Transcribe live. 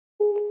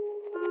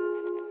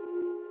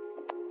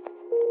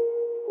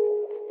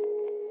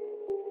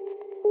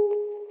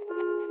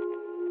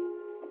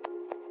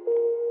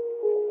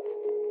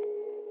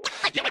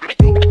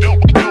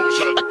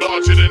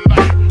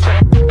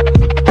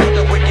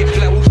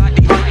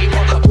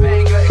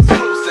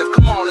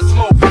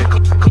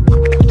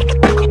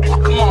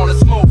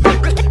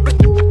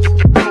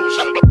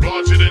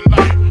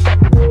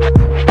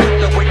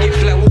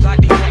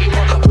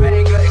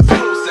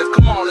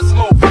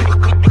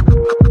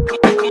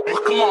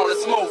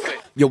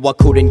Yo, I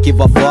couldn't give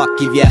a fuck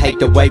if you hate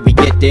the way we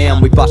get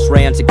down. We bust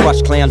rounds and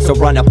crush clowns, so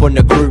run up on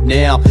the group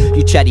now.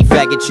 You chatty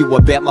faggots, you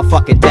about my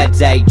fucking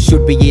dad's age.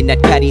 Should be in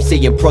that caddy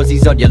seeing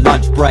prozzies on your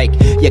lunch break.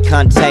 You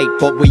can't take,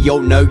 but we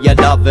all know you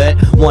love it.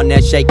 One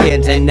that shake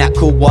hands and that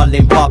cool while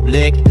in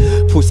public.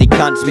 Pussy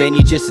cunts, man,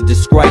 you just a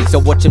disgrace. So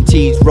watch them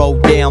tears roll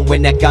down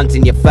when that gun's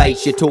in your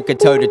face. You're talking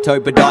toe to toe,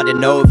 but I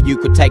don't know if you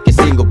could take a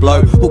single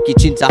blow. Hook your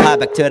chin to high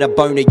back to the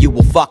bone or you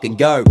will fucking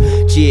go.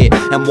 Yeah,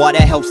 and why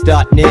the hell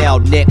start now?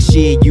 Next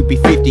year you be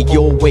 50,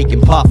 you're weak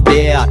and puffed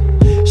out.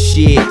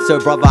 Shit, so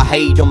brother,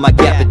 hate on my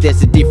gap, but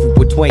there's a difference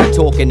between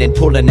talking and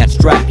pulling that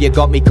strap. You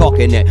got me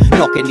cocking it,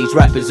 knocking these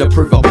rappers to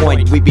prove a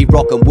point. We be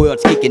rocking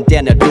words, kicking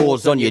down the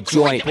doors on your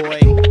joint.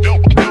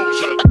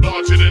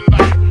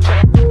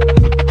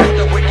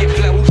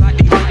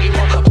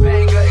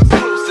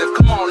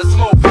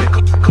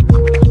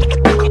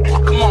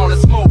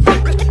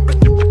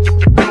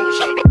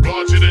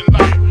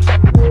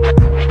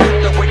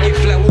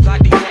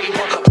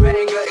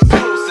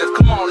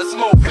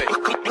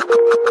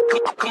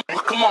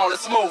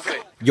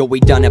 Yo,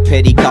 we done a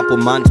petty couple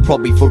months,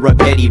 probably for a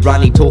petty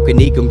run. He talking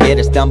he can get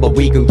us done, but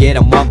we can get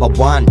him one by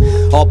one.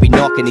 I'll be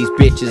knocking these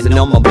bitches and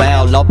on my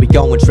bail. I'll be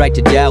going straight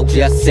to jail,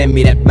 just send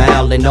me that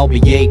mail and I'll be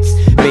eats.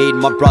 Me and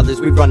my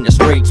brothers, we run the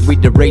streets. We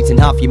the reason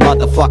half you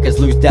motherfuckers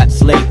lose that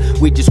sleep.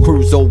 We just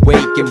cruise all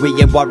week and we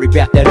ain't worried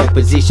about that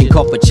opposition.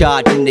 Cop a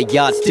charge in the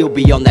yard, still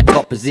be on that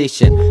top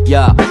position.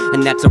 Yeah,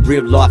 and that's a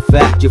real life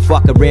fact. You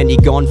fuck around,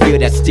 you gon' feel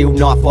that steel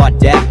knife I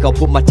dack. I'll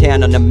put my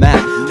town on the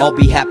map, I'll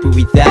be happy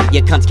with that.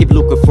 You can't keep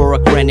looking for a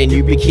grand and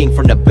you be king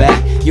from the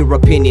back. Your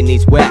opinion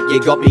is whack, you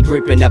got me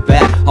gripping the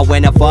bat. I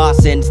went a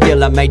fast and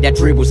still I made that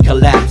dribbles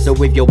collapse.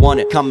 So if you want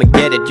it, come and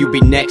get it, you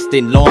be next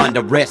in line.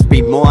 The rest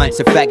be mine,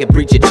 so faggot,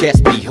 bridge your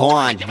chest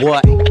behind.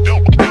 What?